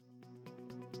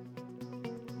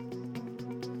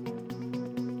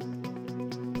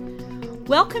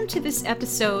Welcome to this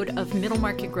episode of Middle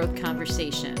Market Growth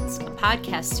Conversations, a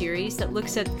podcast series that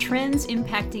looks at trends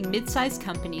impacting mid-sized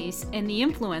companies and the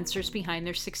influencers behind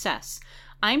their success.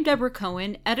 I'm Deborah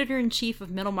Cohen, Editor-in-Chief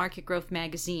of Middle Market Growth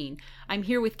Magazine. I'm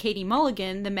here with Katie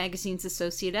Mulligan, the magazine's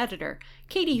Associate Editor.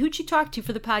 Katie, who'd you talk to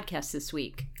for the podcast this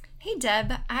week? Hey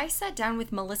Deb, I sat down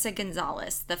with Melissa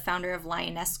Gonzalez, the founder of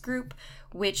Lioness Group,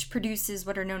 which produces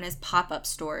what are known as pop-up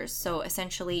stores, so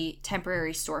essentially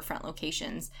temporary storefront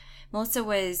locations. Melissa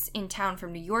was in town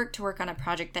from New York to work on a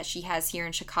project that she has here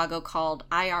in Chicago called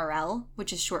IRL,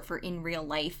 which is short for In Real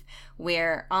Life,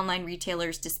 where online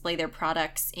retailers display their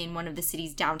products in one of the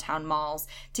city's downtown malls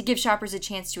to give shoppers a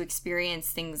chance to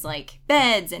experience things like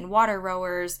beds and water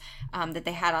rowers that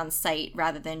they had on site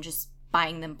rather than just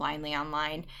buying them blindly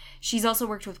online. She's also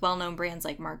worked with well-known brands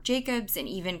like Marc Jacobs and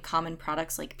even common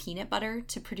products like peanut butter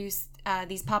to produce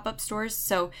these pop-up stores.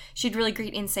 So she had really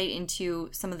great insight into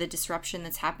some of the disruption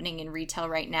that's happening in retail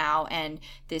right now and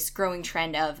this growing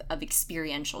trend of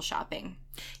experiential shopping.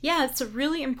 Yeah, it's a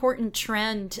really important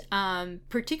trend,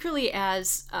 particularly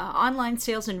as online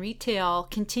sales and retail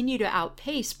continue to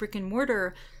outpace brick and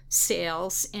mortar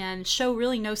sales and show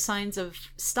really no signs of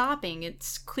stopping.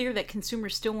 It's clear that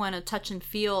consumers still want to touch and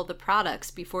feel the products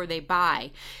before they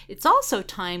buy. It's also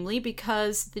timely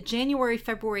because the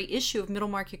January-February issue of Middle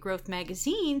Market Growth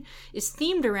Magazine is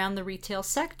themed around the retail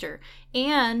sector.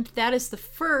 And that is the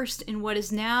first in what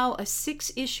is now a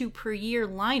 6-issue per year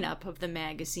lineup of the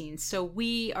magazine. So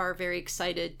we are very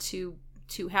excited to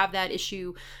have that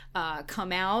issue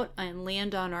come out and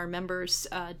land on our members'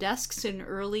 desks in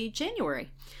early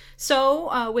January.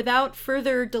 So without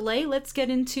further delay, let's get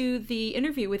into the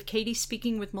interview with Katie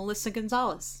speaking with Melissa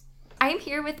Gonzalez. I'm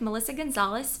here with Melissa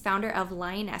Gonzalez, founder of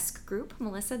Lioness Group.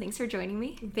 Melissa, thanks for joining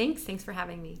me. Thanks for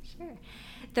having me. Sure.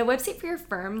 The website for your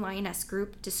firm, Lioness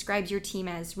Group, describes your team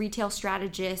as retail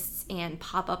strategists and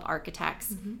pop-up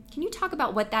architects. Mm-hmm. Can you talk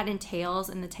about what that entails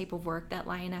and the type of work that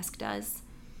Lioness does?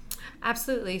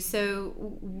 Absolutely.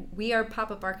 So we are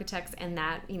pop-up architects, and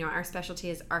that, our specialty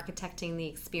is architecting the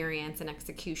experience and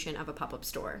execution of a pop-up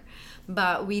store.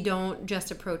 But we don't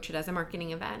just approach it as a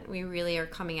marketing event. We really are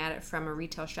coming at it from a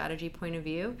retail strategy point of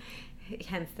view.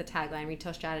 Hence the tagline,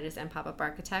 retail strategists and pop-up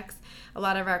architects. A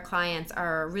lot of our clients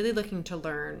are really looking to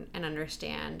learn and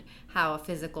understand how a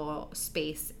physical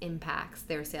space impacts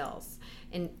their sales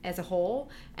as a whole.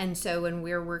 And so when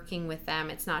we're working with them,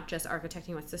 it's not just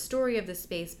architecting what's the story of the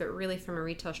space, but really from a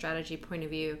retail strategy point of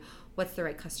view, what's the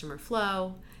right customer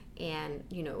flow, and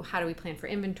how do we plan for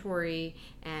inventory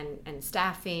and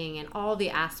staffing and all the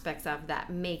aspects of that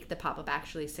make the pop-up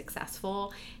actually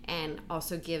successful, and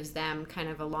also gives them kind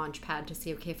of a launch pad to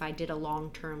see, okay, if I did a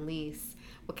long-term lease,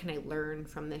 what can I learn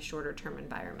from this shorter term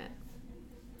environment?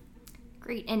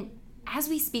 Great. And as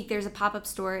we speak, there's a pop-up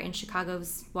store in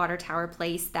Chicago's Water Tower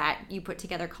Place that you put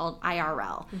together called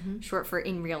IRL, short for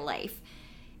In Real Life.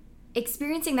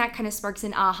 Experiencing that kind of sparks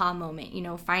an aha moment.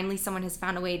 Finally someone has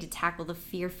found a way to tackle the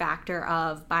fear factor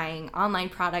of buying online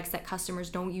products that customers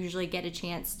don't usually get a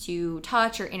chance to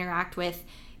touch or interact with.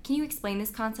 Can you explain this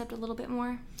concept a little bit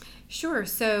more? Sure.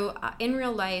 So in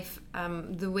real life,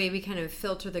 the way we kind of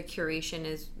filter the curation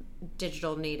is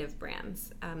digital native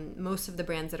brands. Most of the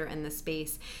brands that are in the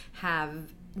space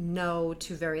have no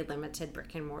to very limited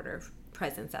brick and mortar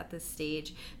presence at this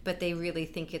stage, but they really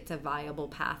think it's a viable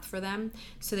path for them.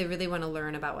 So they really want to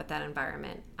learn about what that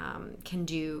environment can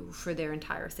do for their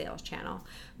entire sales channel.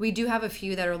 We do have a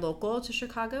few that are local to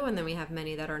Chicago, and then we have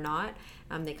many that are not.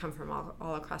 They come from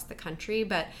all across the country,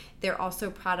 but they're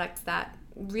also products that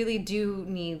really do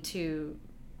need to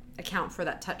account for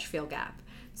that touch feel gap.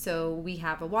 So we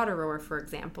have a water rower, for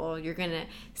example. You're going to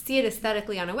see it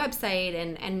aesthetically on a website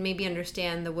and maybe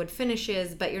understand the wood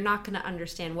finishes, but you're not going to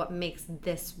understand what makes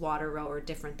this water rower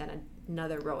different than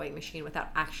another rowing machine without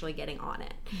actually getting on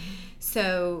it. Mm-hmm.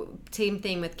 So same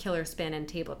thing with killer spin and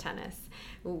table tennis.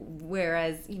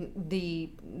 Whereas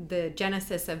the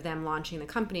genesis of them launching the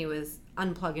company was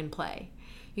unplug and play.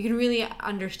 You can really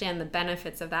understand the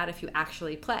benefits of that if you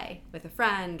actually play with a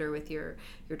friend or with your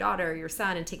daughter or your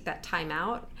son and take that time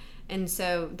out. And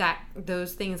so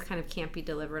those things kind of can't be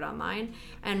delivered online.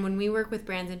 And when we work with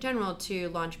brands in general to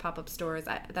launch pop-up stores,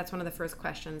 that's one of the first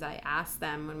questions I ask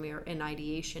them when we are in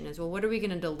ideation is, well, what are we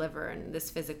going to deliver in this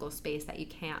physical space that you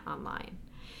can't online?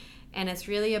 And it's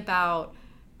really about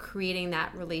creating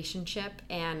that relationship.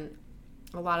 And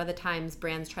a lot of the times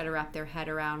brands try to wrap their head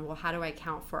around, well, how do I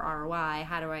account for ROI?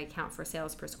 How do I account for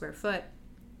sales per square foot?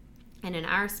 And in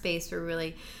our space, we're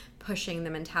really pushing the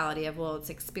mentality of, well, it's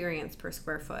experience per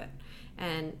square foot.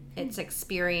 And it's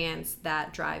experience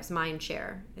that drives mind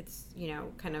share. It's,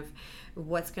 kind of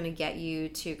what's going to get you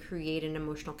to create an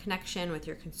emotional connection with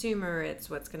your consumer. It's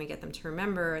what's going to get them to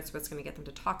remember. It's what's going to get them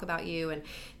to talk about you. And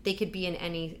they could be in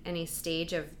any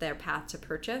stage of their path to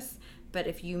purchase. But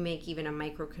if you make even a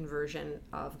micro conversion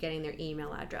of getting their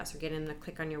email address or getting them to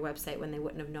click on your website when they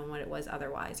wouldn't have known what it was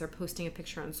otherwise, or posting a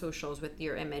picture on socials with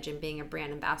your image and being a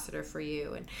brand ambassador for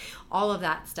you, and all of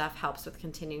that stuff helps with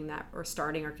continuing that, or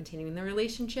starting or continuing the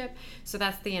relationship. So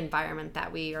that's the environment that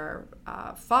we are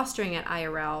fostering at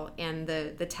IRL, and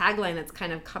the tagline that's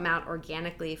kind of come out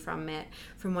organically from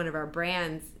one of our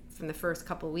brands from the first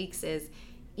couple weeks is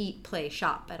eat, play,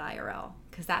 shop at IRL,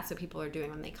 because that's what people are doing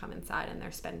when they come inside, and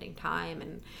they're spending time,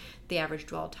 and the average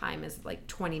dwell time is like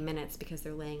 20 minutes because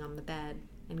they're laying on the bed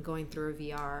and going through a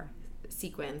VR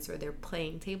sequence, or they're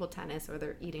playing table tennis, or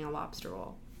they're eating a lobster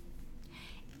roll.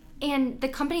 And the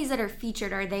companies that are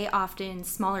featured, are they often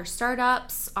smaller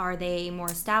startups? Are they more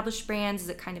established brands? Is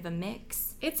it kind of a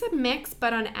mix? It's a mix,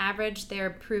 but on average they're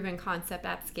proven concept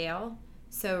at scale.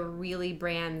 So really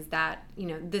brands that,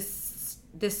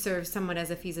 this serves somewhat as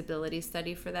a feasibility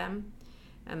study for them.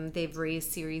 They've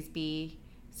raised Series B,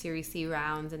 Series C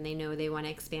rounds, and they know they want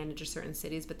to expand into certain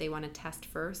cities, but they want to test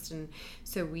first. And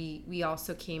so we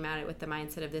also came at it with the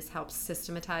mindset of this helps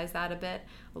systematize that a bit.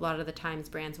 A lot of the times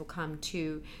brands will come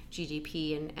to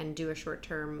GDP and do a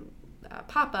short-term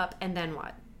pop-up, and then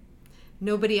what?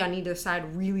 Nobody on either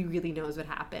side really, really knows what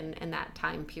happened in that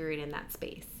time period in that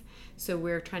space. So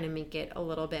we're trying to make it a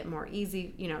little bit more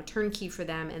easy, turnkey for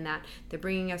them, in that they're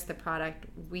bringing us the product.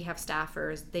 We have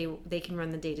staffers. They can run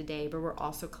the day-to-day, but we're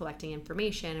also collecting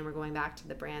information, and we're going back to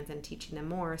the brands and teaching them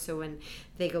more. So when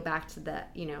they go back to the,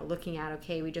 looking at,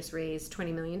 okay, we just raised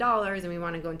 $20 million and we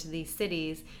want to go into these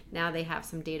cities, now they have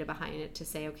some data behind it to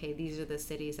say, okay, these are the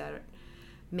cities that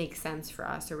make sense for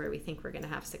us, or where we think we're going to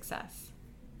have success.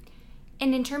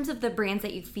 And in terms of the brands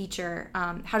that you feature,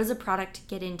 how does a product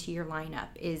get into your lineup?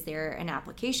 Is there an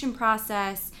application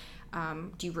process?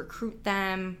 Do you recruit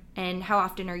them? And how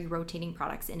often are you rotating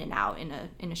products in and out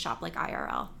in a shop like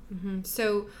IRL? Mm-hmm.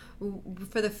 So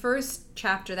for the first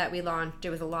chapter that we launched, it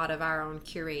was a lot of our own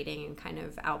curating and kind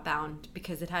of outbound,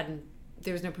 because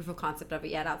there was no proof of concept of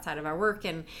it yet outside of our work,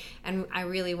 and I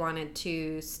really wanted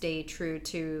to stay true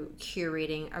to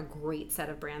curating a great set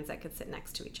of brands that could sit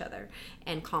next to each other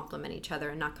and complement each other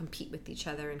and not compete with each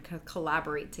other, and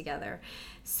collaborate together.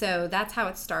 So that's how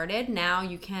it started. Now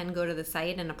you can go to the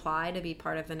site and apply to be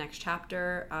part of the next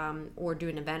chapter, or do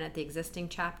an event at the existing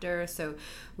chapter. So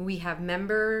we have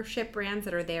membership brands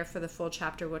that are there for the full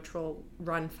chapter, which will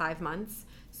run 5 months.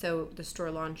 So the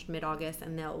store launched mid-August,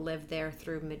 and they'll live there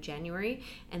through mid-January.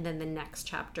 And then the next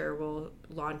chapter will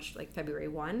launch like February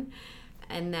 1.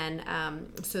 And then,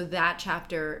 so that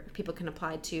chapter people can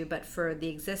apply to. But for the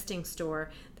existing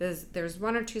store, there's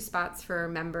 1 or 2 spots for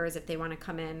members if they want to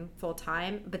come in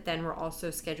full-time. But then we're also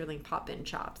scheduling pop-in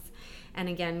shops. And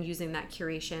again, using that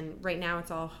curation. Right now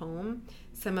it's all home.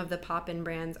 Some of the pop-in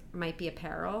brands might be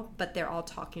apparel, but they're all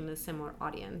talking to a similar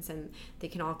audience, and they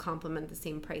can all complement the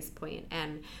same price point.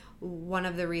 And one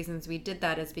of the reasons we did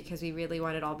that is because we really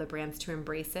wanted all the brands to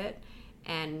embrace it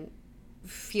and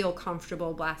feel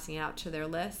comfortable blasting it out to their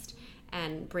list.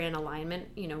 And brand alignment,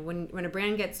 when a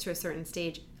brand gets to a certain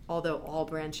stage, although all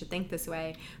brands should think this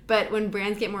way, but when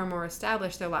brands get more and more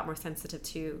established, they're a lot more sensitive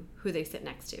to who they sit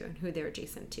next to and who they're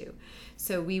adjacent to.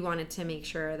 So we wanted to make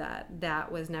sure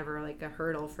that was never like a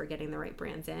hurdle for getting the right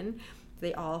brands in.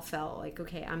 They all felt like,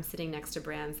 okay, I'm sitting next to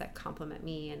brands that complement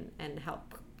me and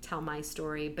help tell my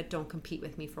story, but don't compete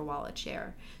with me for wallet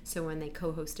share. So when they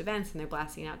co-host events and they're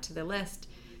blasting out to the list,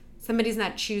 somebody's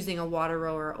not choosing a water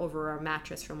rower over a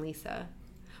mattress from Lisa,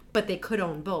 but they could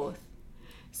own both.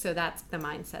 So that's the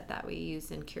mindset that we use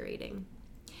in curating.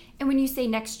 And when you say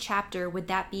next chapter, would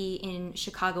that be in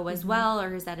Chicago as well,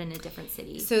 or is that in a different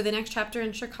city? So the next chapter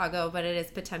in Chicago, but it is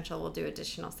potential we'll do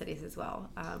additional cities as well.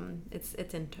 It's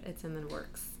in the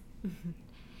works.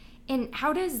 And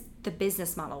how does the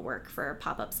business model work for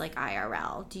pop-ups like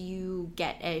IRL? Do you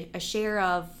get a share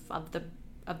of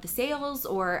the sales,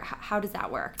 or how does that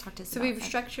work? Talk to us about we've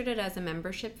structured it as a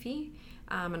membership fee.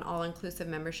 An all-inclusive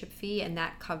membership fee, and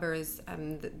that covers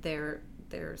their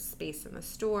space in the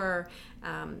store,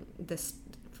 this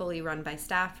fully run by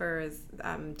staffers,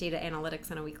 data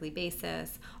analytics on a weekly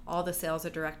basis. All the sales are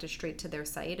directed straight to their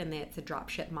site, and it's a drop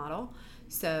ship model.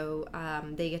 So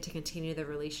they get to continue the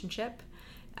relationship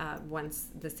once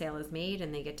the sale is made,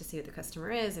 and they get to see who the customer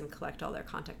is and collect all their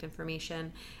contact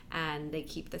information, and they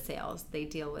keep the sales. They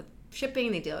deal with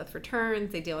shipping, they deal with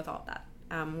returns, they deal with all that.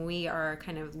 We are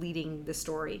kind of leading the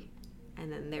story,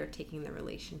 and then they're taking the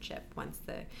relationship once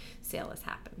the sale has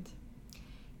happened.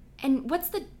 And what's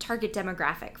the target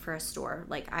demographic for a store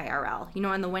like IRL? You know,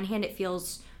 on the one hand, it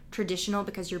feels traditional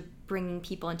because you're bringing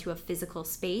people into a physical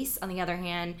space. On the other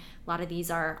hand, a lot of these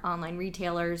are online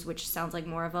retailers, which sounds like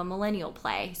more of a millennial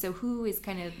play. So who is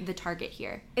kind of the target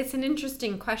here? It's an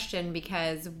interesting question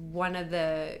because one of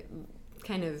the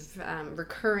kind of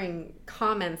recurring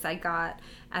comments I got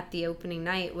at the opening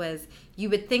night was, you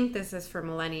would think this is for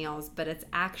millennials, but it's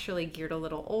actually geared a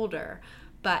little older,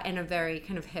 but in a very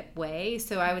kind of hip way.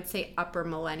 So I would say upper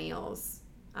millennials.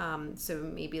 So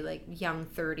maybe like young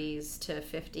 30s to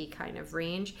 50 kind of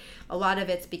range. A lot of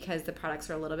it's because the products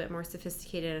are a little bit more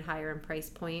sophisticated and higher in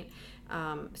price point.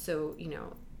 So, you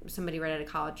know, somebody right out of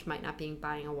college might not be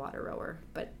buying a water rower,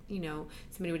 but, you know,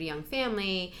 somebody with a young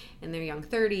family in their young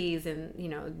 30s and, you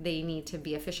know, they need to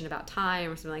be efficient about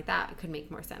time or something like that, it could make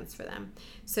more sense for them.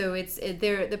 So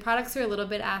the products are a little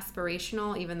bit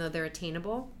aspirational, even though they're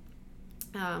attainable.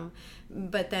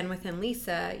 But then within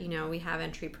Leesa, you know, we have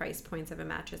entry price points of a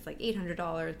mattress like $800,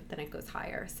 but then it goes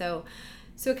higher. So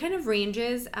it kind of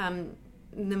ranges. And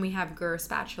then we have Gur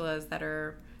spatulas that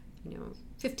are, you know,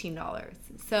 $15.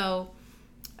 So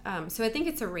I think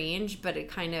it's a range, but it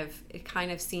kind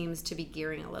of seems to be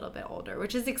gearing a little bit older,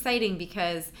 which is exciting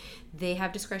because they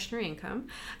have discretionary income,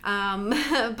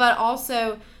 but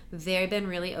also they've been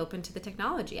really open to the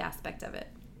technology aspect of it,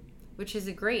 which is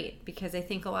great because I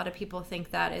think a lot of people think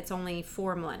that it's only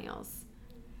for millennials,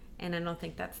 and I don't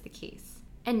think that's the case.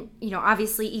 And, you know,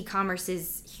 obviously e-commerce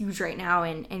is huge right now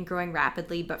and growing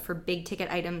rapidly, but for big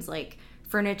ticket items like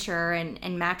furniture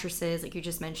and mattresses, like you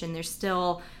just mentioned, there's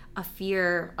still a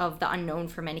fear of the unknown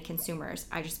for many consumers.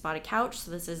 I just bought a couch,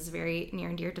 so this is very near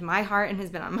and dear to my heart and has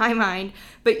been on my mind.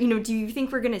 But, you know, do you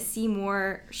think we're going to see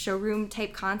more showroom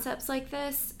type concepts like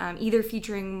this, either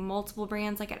featuring multiple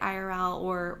brands like at IRL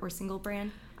or single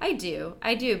brand? I do,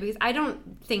 because I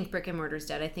don't think brick and mortar is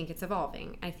dead. I think it's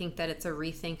evolving. I think that it's a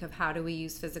rethink of how do we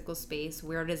use physical space,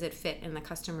 where does it fit in the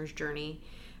customer's journey.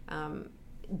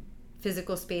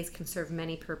 Physical space can serve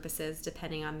many purposes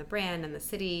depending on the brand and the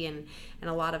city and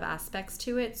a lot of aspects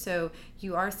to it. So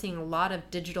you are seeing a lot of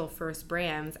digital first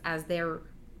brands as they're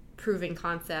proving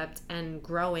concept and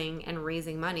growing and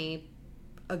raising money.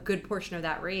 A good portion of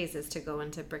that raise is to go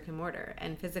into brick and mortar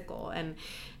and physical, and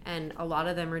a lot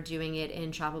of them are doing it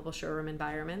in shoppable showroom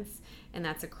environments, and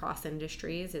that's across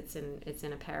industries. It's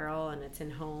in apparel and it's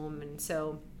in home, and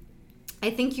so I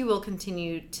think you will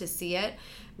continue to see it.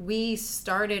 We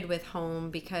started with home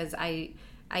because I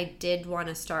did want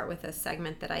to start with a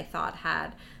segment that I thought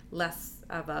had less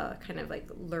of a kind of like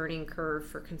learning curve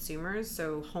for consumers.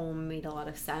 So home made a lot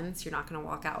of sense. You're not going to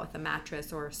walk out with a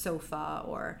mattress or a sofa,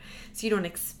 so you don't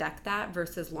expect that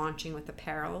versus launching with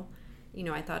apparel. You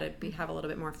know, I thought it'd have a little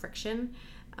bit more friction.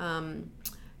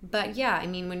 But yeah, I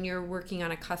mean, when you're working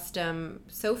on a custom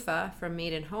sofa from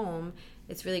Made in Home,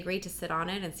 it's really great to sit on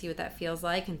it and see what that feels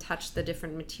like and touch the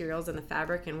different materials in the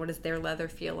fabric and what does their leather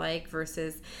feel like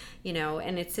versus, you know,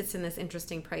 and it sits in this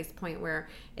interesting price point where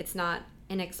it's not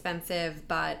inexpensive,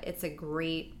 but it's a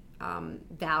great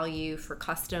value for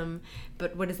custom.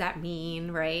 But what does that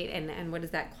mean, right? And what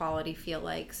does that quality feel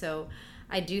like? So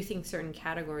I do think certain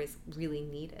categories really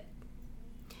need it.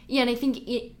 Yeah, and I think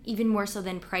even more so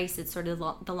than price, it's sort of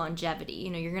the longevity. You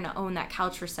know, you're going to own that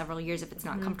couch for several years. If it's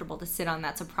not comfortable to sit on,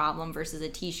 that's a problem, versus a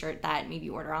t-shirt that maybe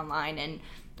you order online and,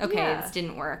 this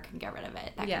didn't work, get rid of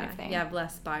it, that kind of thing. Yeah,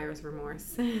 less buyer's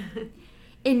remorse.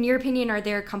 In your opinion, are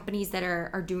there companies that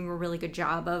are doing a really good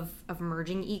job of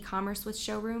merging e-commerce with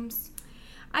showrooms?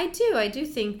 I do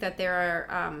think that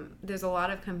there's a lot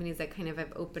of companies that kind of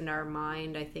have opened our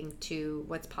mind, I think, to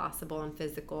what's possible in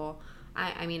physical.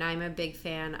 I mean, I'm a big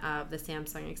fan of the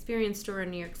Samsung Experience Store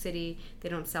in New York City. They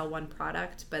don't sell one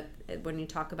product, but when you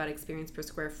talk about experience per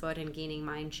square foot and gaining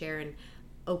mind share and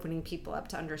opening people up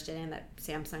to understanding that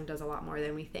Samsung does a lot more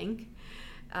than we think,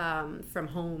 from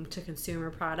home to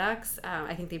consumer products,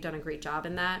 I think they've done a great job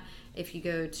in that. If you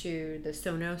go to the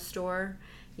Sonos store,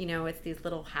 you know, it's these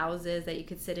little houses that you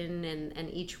could sit in,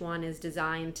 and each one is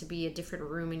designed to be a different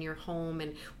room in your home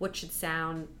and what should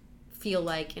feel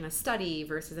like in a study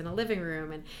versus in a living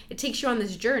room, and it takes you on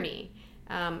this journey.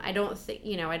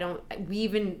 We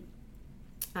even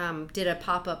did a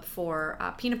pop-up for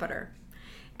peanut butter,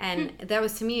 And that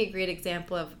was, to me, a great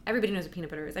example of everybody knows what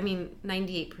peanut butter is. I mean,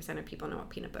 98% of people know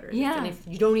what peanut butter is. Yeah. And if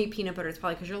you don't eat peanut butter, it's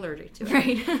probably because you're allergic to it.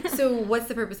 Right. So what's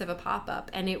the purpose of a pop-up?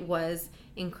 And it was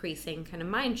increasing kind of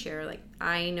mind share. Like,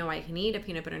 I know I can eat a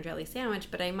peanut butter and jelly sandwich,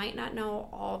 but I might not know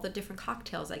all the different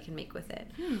cocktails I can make with it.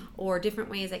 Or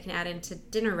different ways I can add into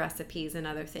dinner recipes and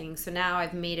other things. So now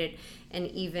I've made it an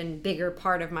even bigger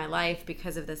part of my life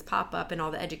because of this pop-up and all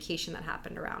the education that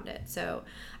happened around it. So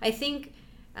I think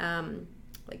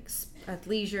like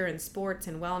athleisure and sports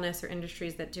and wellness are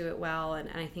industries that do it well, and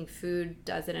I think food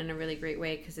does it in a really great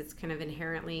way because it's kind of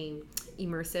inherently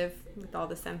immersive with all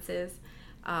the senses.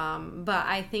 But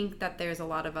I think that there's a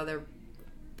lot of other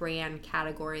brand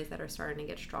categories that are starting to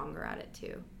get stronger at it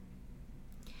too.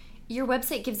 Your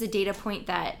website gives a data point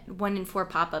that 1 in 4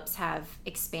 pop-ups have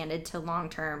expanded to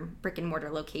long-term brick-and-mortar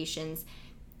locations.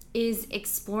 Is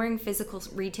exploring physical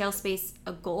retail space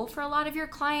a goal for a lot of your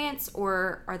clients,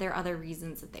 or are there other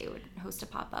reasons that they would host a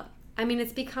pop-up? I mean,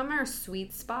 it's become our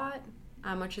sweet spot,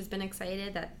 which has been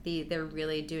excited that they're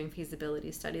really doing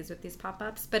feasibility studies with these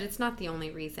pop-ups, but it's not the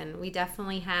only reason. We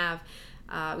definitely have,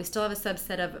 we still have a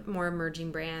subset of more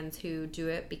emerging brands who do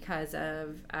it because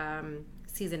of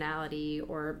seasonality,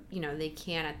 or they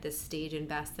can at this stage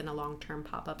invest in a long-term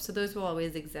pop-up. So those will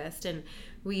always exist, and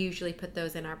we usually put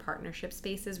those in our partnership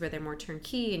spaces where they're more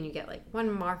turnkey and you get like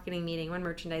one marketing meeting, one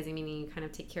merchandising meeting, you kind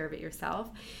of take care of it yourself.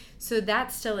 So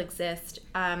that still exists.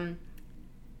 And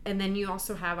then you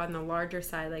also have on the larger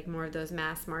side like more of those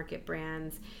mass market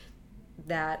brands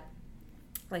that,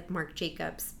 like Marc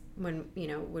Jacobs, when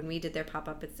we did their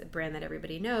pop-up, it's a brand that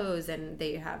everybody knows and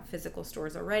they have physical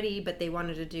stores already, but they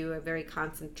wanted to do a very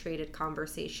concentrated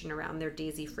conversation around their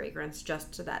Daisy fragrance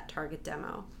just to that target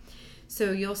demo.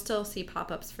 So you'll still see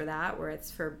pop-ups for that, where it's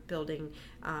for building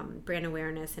brand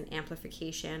awareness and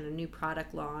amplification, a new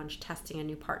product launch, testing a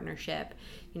new partnership.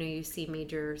 You see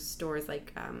major stores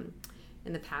like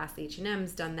in the past,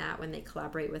 H&M's done that when they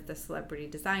collaborate with a celebrity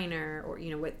designer, or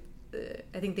with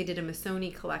I think they did a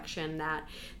Missoni collection that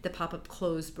the pop-up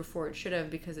closed before it should have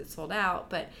because it sold out,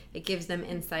 but it gives them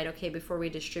insight. Okay, before we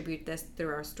distribute this through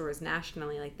our stores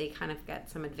nationally, like they kind of get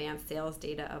some advanced sales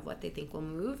data of what they think will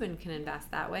move and can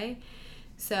invest that way.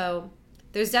 So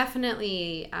there's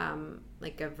definitely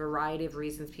like a variety of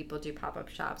reasons people do pop-up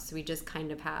shops. We just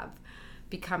kind of have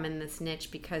become in this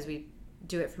niche because we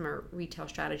do it from a retail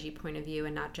strategy point of view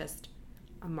and not just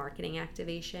a marketing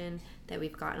activation, that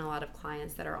we've gotten a lot of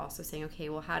clients that are also saying, okay,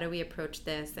 well, how do we approach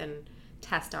this and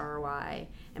test ROI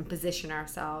and position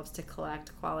ourselves to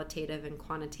collect qualitative and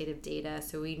quantitative data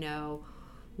so we know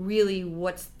really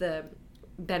what's the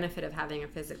benefit of having a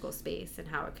physical space and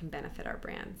how it can benefit our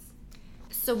brands.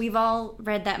 So we've all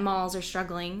read that malls are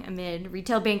struggling amid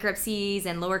retail bankruptcies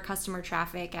and lower customer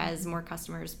traffic as more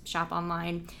customers shop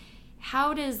online.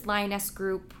 How does Lioness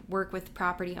Group work with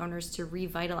property owners to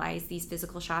revitalize these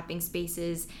physical shopping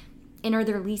spaces? And are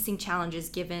there leasing challenges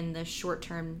given the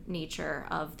short-term nature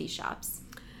of these shops?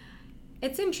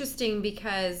 It's interesting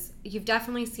because you've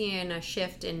definitely seen a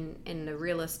shift in the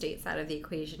real estate side of the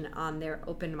equation on their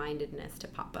open-mindedness to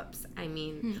pop-ups. I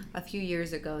mean, a few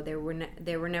years ago, there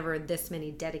were never this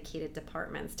many dedicated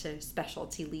departments to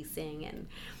specialty leasing, and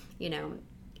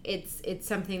it's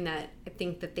something that I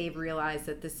think that they've realized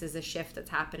that this is a shift that's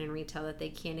happened in retail that they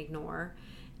can't ignore,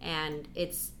 and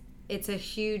it's a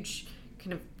huge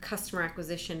kind of customer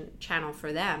acquisition channel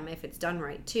for them if it's done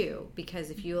right too, because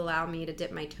if you allow me to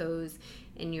dip my toes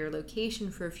in your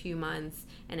location for a few months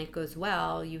and it goes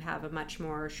well, you have a much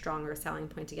more stronger selling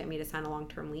point to get me to sign a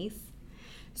long-term lease.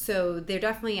 So they're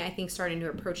definitely, I think, starting to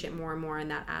approach it more and more in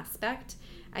that aspect.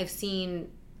 I've seen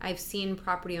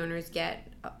property owners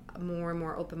get more and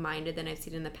more open-minded than I've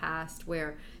seen in the past,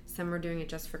 where some are doing it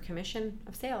just for commission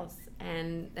of sales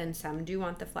and some do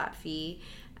want the flat fee.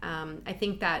 I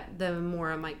think that the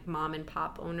more like mom and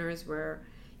pop owners where,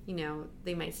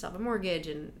 they might still have a mortgage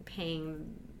and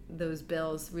paying those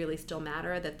bills really still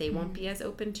matter, that they won't be as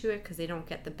open to it because they don't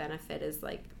get the benefit as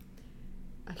like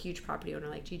a huge property owner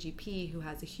like GGP, who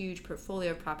has a huge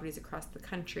portfolio of properties across the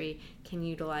country, can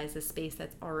utilize the space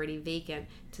that's already vacant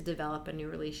to develop a new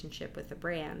relationship with a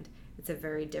brand. It's a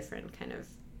very different kind of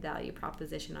value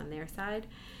proposition on their side.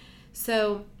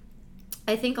 So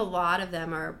I think a lot of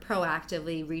them are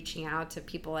proactively reaching out to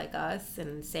people like us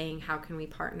and saying, how can we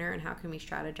partner and how can we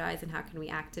strategize and how can we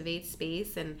activate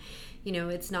space? And,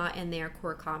 it's not in their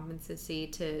core competency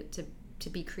to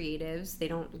be creatives. They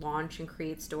don't launch and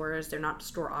create stores. They're not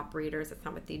store operators. That's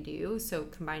not what they do. So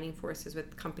combining forces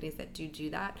with companies that do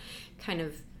that kind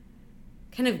of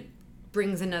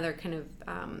brings another kind of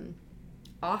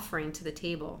offering to the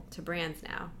table to brands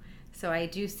now. So I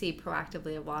do see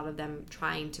proactively a lot of them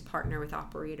trying to partner with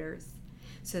operators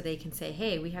so they can say,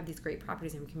 hey, we have these great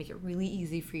properties and we can make it really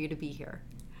easy for you to be here.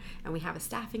 And we have a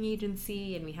staffing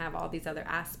agency and we have all these other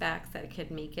aspects that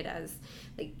could make it as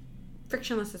like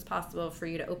frictionless as possible for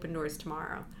you to open doors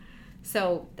tomorrow.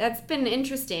 So that's been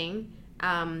interesting.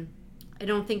 I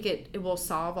don't think it will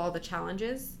solve all the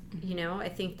challenges. You know, I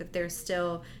think that there's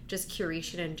still just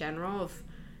curation in general of,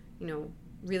 you know,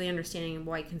 really understanding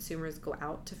why consumers go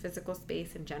out to physical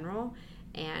space in general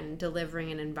and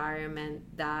delivering an environment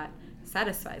that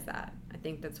satisfies that. I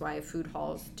think that's why food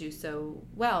halls do so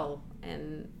well,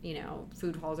 and you know,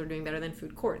 food halls are doing better than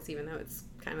food courts, even though it's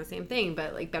kind of the same thing,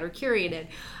 but like better curated.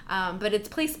 But it's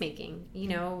placemaking. You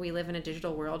know, we live in a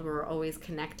digital world where we're always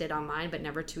connected online but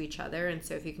never to each other, and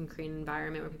so if you can create an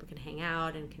environment where people can hang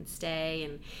out and can stay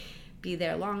and be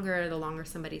there longer, the longer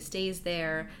somebody stays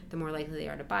there, the more likely they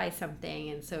are to buy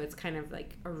something. And so it's kind of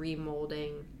like a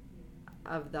remolding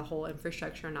of the whole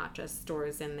infrastructure, not just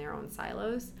stores in their own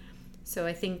silos. So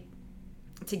I think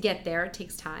to get there, it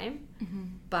takes time,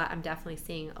 but I'm definitely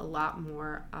seeing a lot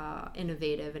more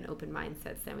innovative and open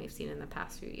mindsets than we've seen in the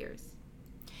past few years.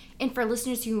 And for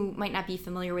listeners who might not be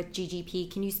familiar with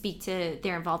GGP, can you speak to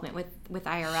their involvement with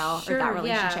IRL or that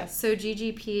relationship? Yeah. So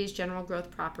GGP is General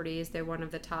Growth Properties. They're one of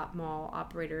the top mall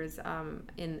operators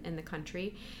in the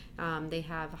country. They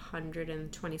have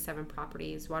 127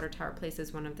 properties. Water Tower Place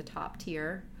is one of the top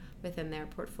tier within their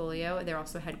portfolio. They're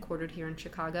also headquartered here in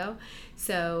Chicago.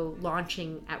 So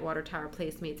launching at Water Tower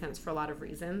Place made sense for a lot of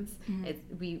reasons.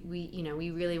 We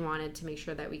really wanted to make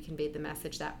sure that we conveyed the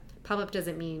message that pop-up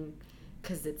doesn't mean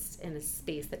because it's in a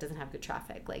space that doesn't have good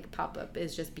traffic. Like pop-up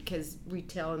is just because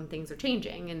retail and things are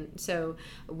changing, and so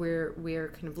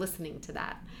we're kind of listening to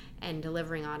that and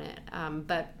delivering on it.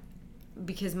 But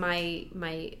because my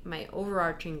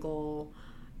overarching goal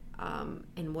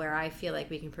and where I feel like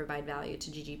we can provide value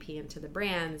to GGP and to the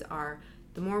brands are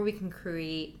the more we can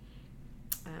create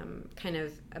kind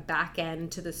of a back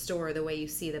end to the store, the way you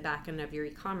see the back end of your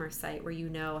e-commerce site, where you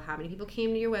know how many people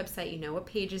came to your website, you know what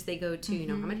pages they go to, you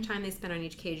know how much time they spend on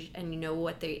each page, and you know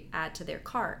what they add to their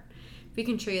cart. If we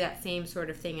can show you that same sort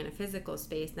of thing in a physical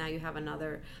space, now you have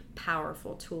another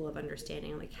powerful tool of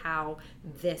understanding like how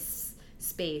this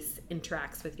space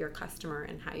interacts with your customer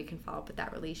and how you can follow up with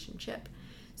that relationship.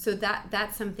 So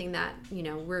that's something that, you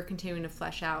know, we're continuing to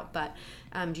flesh out, but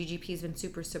GGP has been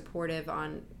super supportive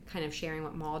on kind of sharing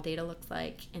what mall data looks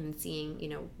like and seeing, you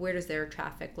know, where does their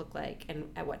traffic look like and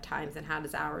at what times and how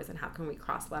does ours, and how can we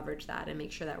cross leverage that and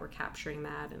make sure that we're capturing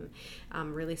that,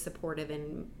 and really supportive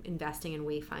in investing in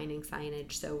wayfinding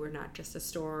signage. So we're not just a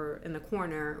store in the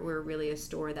corner, we're really a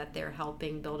store that they're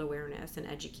helping build awareness and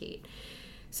educate.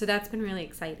 So that's been really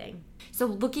exciting. So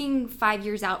looking 5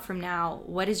 years out from now,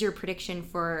 what is your prediction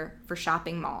for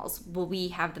shopping malls? Will we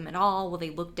have them at all? Will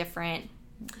they look different?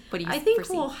 What do you I think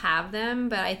foresee? we'll have them,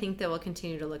 but I think they will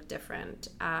continue to look different.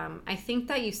 I think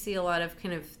that you see a lot of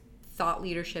kind of thought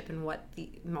leadership in what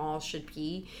the malls should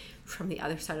be from the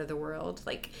other side of the world.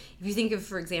 Like if you think of,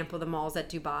 for example, the malls at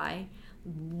Dubai,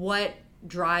 what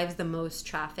drives the most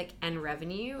traffic and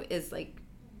revenue is like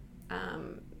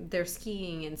they're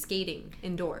skiing and skating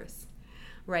indoors,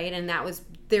 right? And that was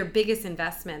their biggest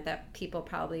investment that people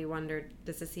probably wondered,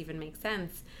 does this even make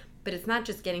sense? But it's not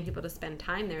just getting people to spend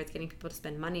time there, it's getting people to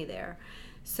spend money there.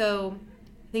 So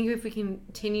I think if we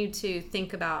continue to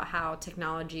think about how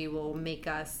technology will make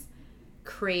us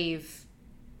crave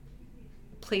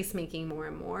placemaking more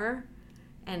and more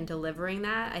and delivering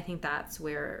that, I think that's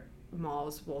where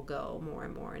malls will go more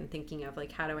and more, and thinking of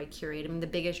like, how do I curate? I mean, the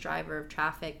biggest driver of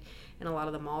traffic in a lot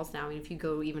of the malls now, I mean, if you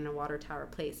go even to Water Tower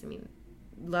Place, I mean,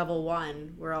 level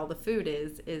 1 where all the food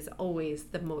is always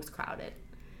the most crowded.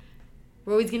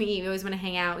 We're always going to eat, we always want to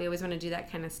hang out, we always want to do that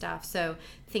kind of stuff. So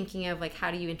thinking of like, how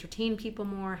do you entertain people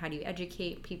more, how do you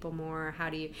educate people more,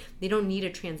 they don't need a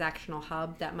transactional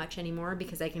hub that much anymore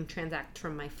because I can transact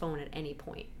from my phone at any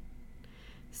point.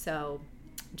 So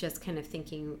just kind of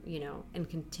thinking, you know, and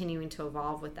continuing to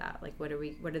evolve with that. Like, what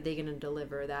are they going to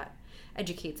deliver that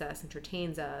educates us,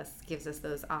 entertains us, gives us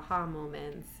those aha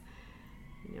moments,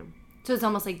 you know. So it's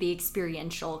almost like the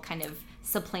experiential kind of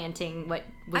supplanting what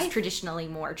was traditionally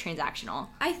more transactional.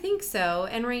 I think so.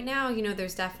 And right now, you know,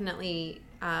 there's definitely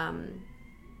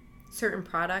certain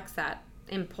products that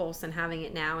impulse and having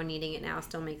it now and needing it now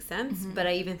still makes sense, but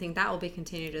I even think that will be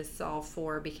continued to solve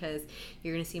for, because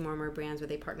you're going to see more and more brands where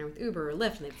they partner with Uber or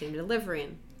Lyft and they've seen delivery,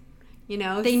 and you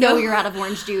know, they know you're out of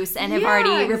orange juice and have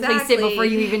already replaced it before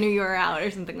you even knew you were out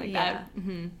or something like that.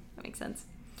 That makes sense.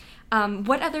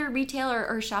 What other retail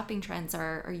or shopping trends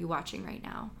are you watching right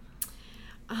now?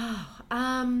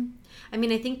 I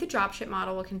mean, I think the dropship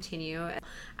model will continue.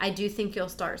 I do think you'll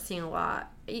start seeing a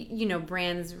lot,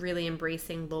 brands really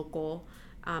embracing local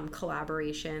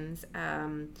collaborations,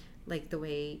 like the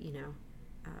way,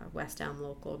 West Elm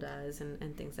Local does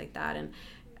and things like that. And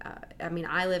I mean,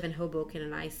 I live in Hoboken,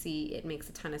 and I see it makes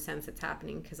a ton of sense it's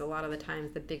happening, because a lot of the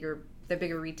times the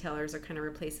bigger retailers are kind of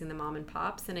replacing the mom and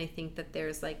pops, and I think that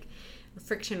there's like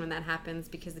friction when that happens,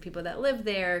 because the people that live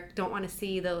there don't want to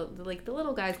see the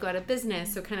little guys go out of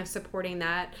business. So kind of supporting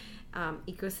that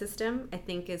ecosystem, I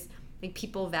think, is like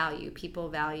people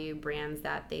value brands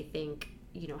that they think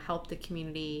help the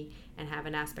community and have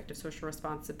an aspect of social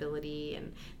responsibility,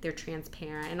 and they're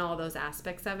transparent and all those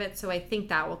aspects of it. So I think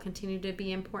that will continue to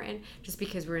be important, just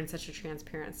because we're in such a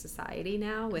transparent society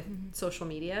now with social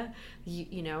media.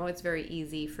 It's very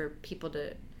easy for people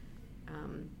to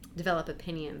develop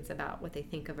opinions about what they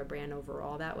think of a brand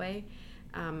overall that way.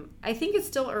 I think it's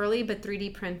still early, but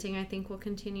 3D printing, I think, will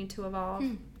continue to evolve.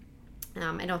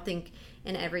 I don't think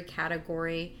in every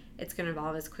category it's going to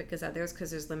evolve as quick as others,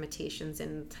 because there's limitations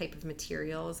in type of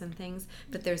materials and things,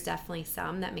 but there's definitely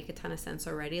some that make a ton of sense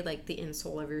already, like the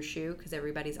insole of your shoe, because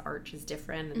everybody's arch is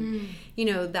different, and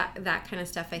that kind of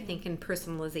stuff. I think in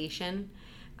personalization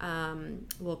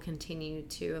will continue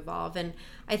to evolve, and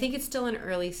I think it's still in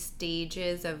early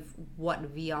stages of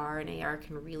what VR and AR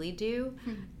can really do,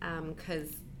 because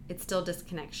it still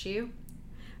disconnects you,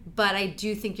 but I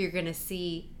do think you're going to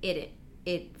see it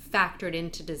factored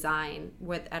into design.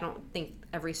 I don't think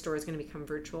every store is going to become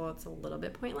virtual. It's a little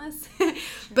bit pointless.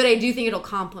 But I do think it'll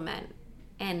complement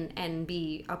and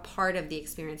be a part of the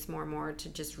experience more and more, to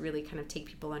just really kind of take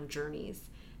people on journeys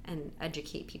and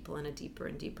educate people in a deeper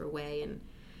and deeper way. And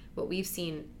what we've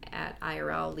seen at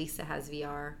IRL, Lisa has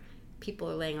VR.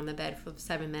 People are laying on the bed for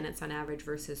 7 minutes on average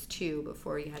versus 2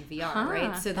 before you had VR,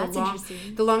 right? So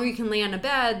the longer you can lay on a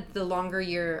bed, the longer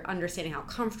you're understanding how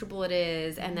comfortable it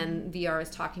is, and then VR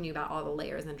is talking to you about all the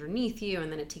layers underneath you,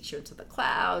 and then it takes you into the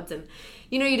clouds, and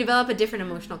you develop a different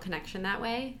emotional connection that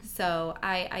way. So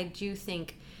I do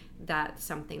think that's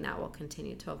something that will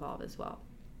continue to evolve as well.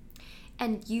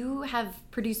 And you have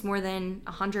produced more than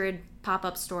 100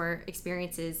 pop-up store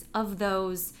experiences. Of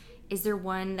those, is there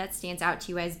one that stands out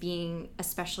to you as being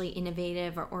especially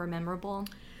innovative or memorable?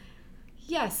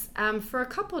 Yes, for a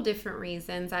couple different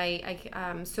reasons.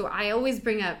 So I always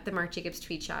bring up the Marc Jacobs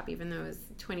Tweed Shop, even though it was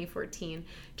 2014,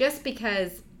 just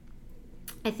because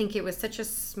I think it was such a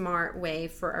smart way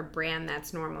for a brand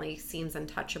that's normally seems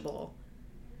untouchable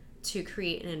to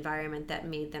create an environment that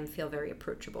made them feel very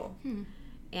approachable.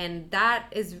 And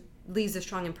that leaves a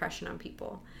strong impression on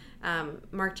people.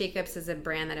 Marc Jacobs is a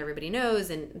brand that everybody knows,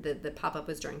 and the pop-up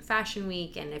was during Fashion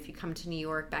Week, and if you come to New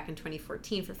York back in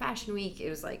 2014 for Fashion Week, it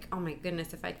was like, oh my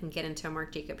goodness, if I can get into a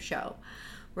Marc Jacobs show,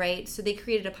 right? So they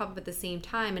created a pop-up at the same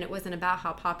time, and it wasn't about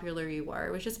how popular you were,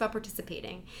 it was just about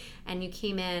participating. And you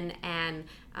came in, and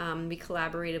we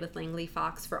collaborated with Langley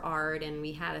Fox for art, and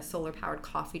we had a solar-powered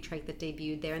coffee trike that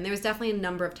debuted there, and there was definitely a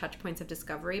number of touch points of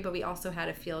discovery, but we also had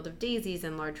a field of daisies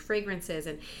and large fragrances,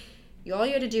 and all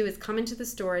you had to do is come into the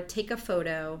store, take a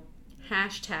photo,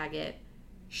 hashtag it,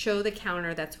 show the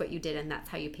counter that's what you did, and that's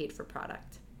how you paid for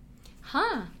product.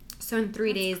 So in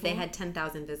 3 days, cool. They had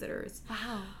 10,000 visitors.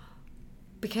 Wow.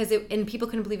 And people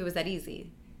couldn't believe it was that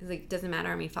easy. It's like, it doesn't matter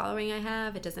how many following I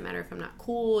have. It doesn't matter if I'm not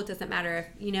cool. It doesn't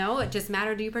matter if, it just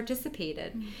mattered you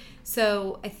participated.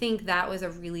 So I think that was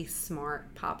a really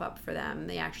smart pop-up for them.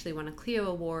 They actually won a Clio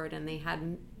Award, and they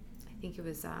had, I think it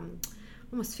was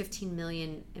almost 15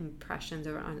 million impressions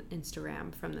on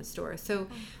Instagram from the store. So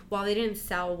while they didn't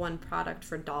sell one product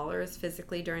for dollars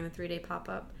physically during the 3-day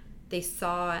pop-up, they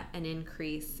saw an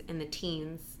increase in the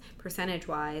teens,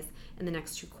 percentage-wise, in the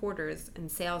next 2 quarters in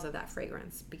sales of that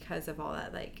fragrance because of all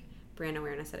that brand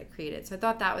awareness that it created. So I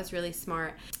thought that was really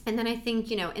smart. And then I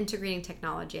think, integrating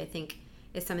technology, I think,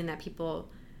 is something that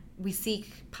we see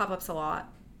pop-ups a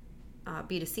lot,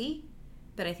 B2C,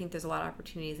 but I think there's a lot of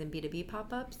opportunities in B2B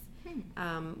pop-ups.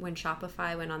 When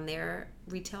Shopify went on their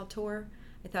retail tour,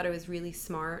 I thought it was really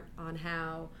smart on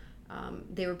how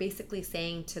they were basically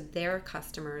saying to their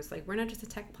customers, we're not just a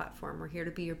tech platform, we're here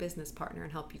to be your business partner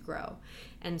and help you grow.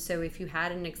 And so if you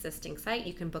had an existing site,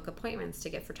 you can book appointments to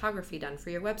get photography done for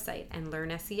your website and learn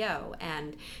SEO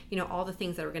and all the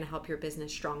things that are going to help your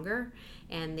business stronger.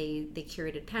 And they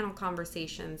curated panel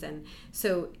conversations, and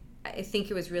so I think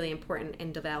it was really important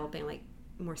in developing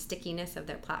more stickiness of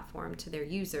their platform to their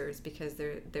users because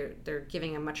they're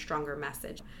giving a much stronger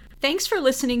message. Thanks for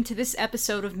listening to this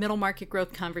episode of Middle Market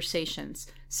Growth Conversations.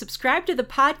 Subscribe to the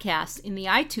podcast in the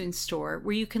iTunes Store,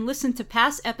 where you can listen to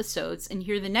past episodes and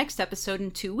hear the next episode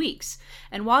in 2 weeks.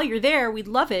 And while you're there, we'd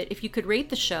love it if you could rate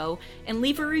the show and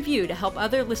leave a review to help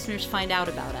other listeners find out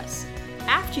about us.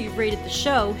 After you've rated the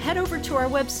show, head over to our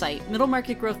website,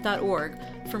 middlemarketgrowth.org,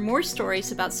 for more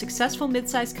stories about successful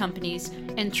mid-sized companies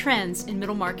and trends in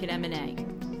middle market M&A.